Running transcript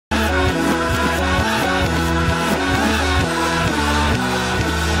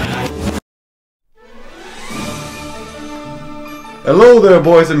Hello there,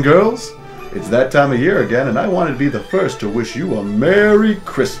 boys and girls. It's that time of year again, and I wanted to be the first to wish you a Merry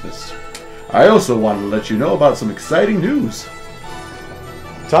Christmas. I also wanted to let you know about some exciting news.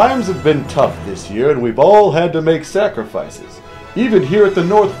 Times have been tough this year, and we've all had to make sacrifices, even here at the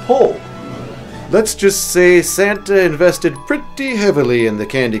North Pole. Let's just say Santa invested pretty heavily in the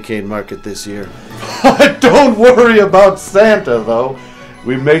candy cane market this year. Don't worry about Santa, though.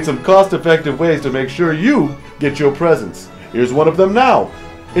 We've made some cost-effective ways to make sure you get your presents. Here's one of them now.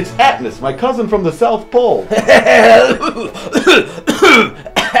 It's Atlas, my cousin from the South Pole.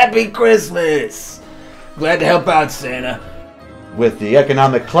 Happy Christmas! Glad to help out, Santa. With the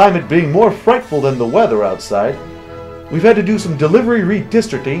economic climate being more frightful than the weather outside, we've had to do some delivery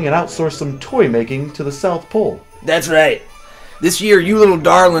redistricting and outsource some toy making to the South Pole. That's right. This year, you little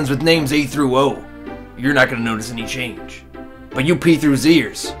darlings with names A through O, you're not going to notice any change. But you P through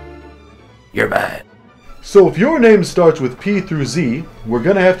Zers, you're mine. So if your name starts with P through Z, we're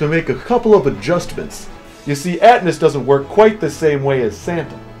going to have to make a couple of adjustments. You see, Atlas doesn't work quite the same way as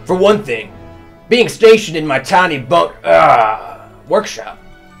Santa. For one thing, being stationed in my tiny workshop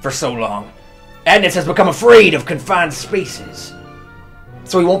for so long, Atlas has become afraid of confined spaces.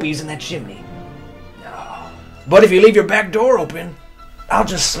 So he won't be using that chimney. No. But if you leave your back door open, I'll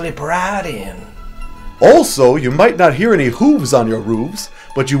just slip right in. Also, you might not hear any hooves on your roofs,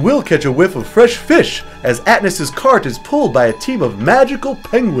 but you will catch a whiff of fresh fish as Atlas's cart is pulled by a team of magical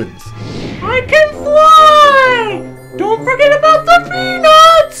penguins. I can fly! Don't forget about the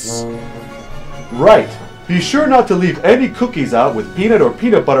peanuts! Right. Be sure not to leave any cookies out with peanut or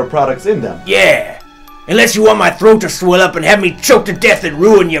peanut butter products in them. Yeah, unless you want my throat to swell up and have me choke to death and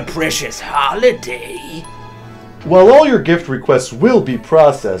ruin your precious holiday. While all your gift requests will be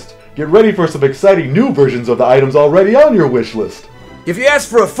processed, get ready for some exciting new versions of the items already on your wish list. If you ask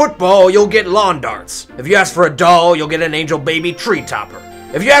for a football, you'll get lawn darts. If you ask for a doll, you'll get an angel baby tree topper.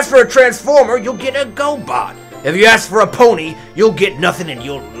 If you ask for a transformer, you'll get a GoBot. If you ask for a pony, you'll get nothing and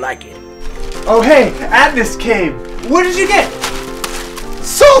you'll like it. Oh hey, Atlas came. What did you get?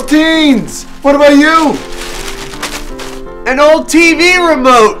 Saltines! What about you? An old TV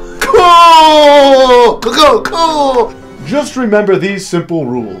remote. Cool! Just remember these simple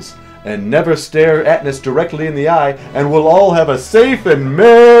rules, and never stare Atlas directly in the eye, and we'll all have a safe and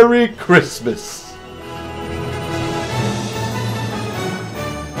Merry Christmas.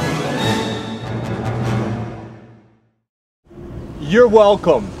 You're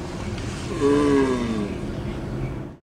welcome.